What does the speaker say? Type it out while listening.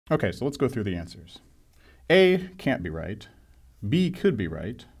Okay, so let's go through the answers. A can't be right. B could be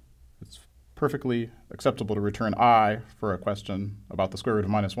right. It's perfectly acceptable to return I for a question about the square root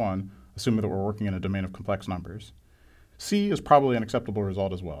of -1, assuming that we're working in a domain of complex numbers. C is probably an acceptable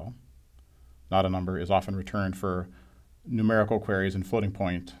result as well. Not a number is often returned for numerical queries in the floating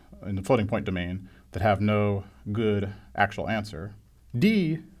point domain that have no good actual answer.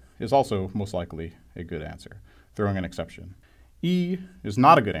 D is also most likely a good answer, throwing an exception. E is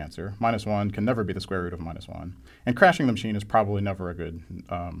not a good answer. -1 can never be the square root of -1. And crashing the machine is probably never a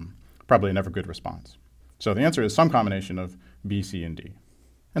good response. So the answer is some combination of B, C, and D.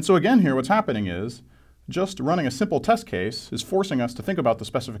 And so again here, what's happening is just running a simple test case is forcing us to think about the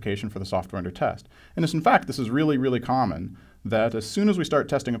specification for the software under test. And in fact, this is really, really common that as soon as we start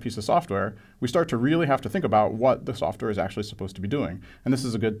testing a piece of software, we start to really have to think about what the software is actually supposed to be doing. And this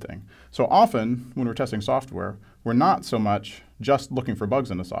is a good thing. So often, when we're testing software, we're not so much just looking for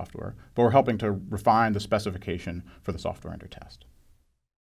bugs in the software, but we're helping to refine the specification for the software under test.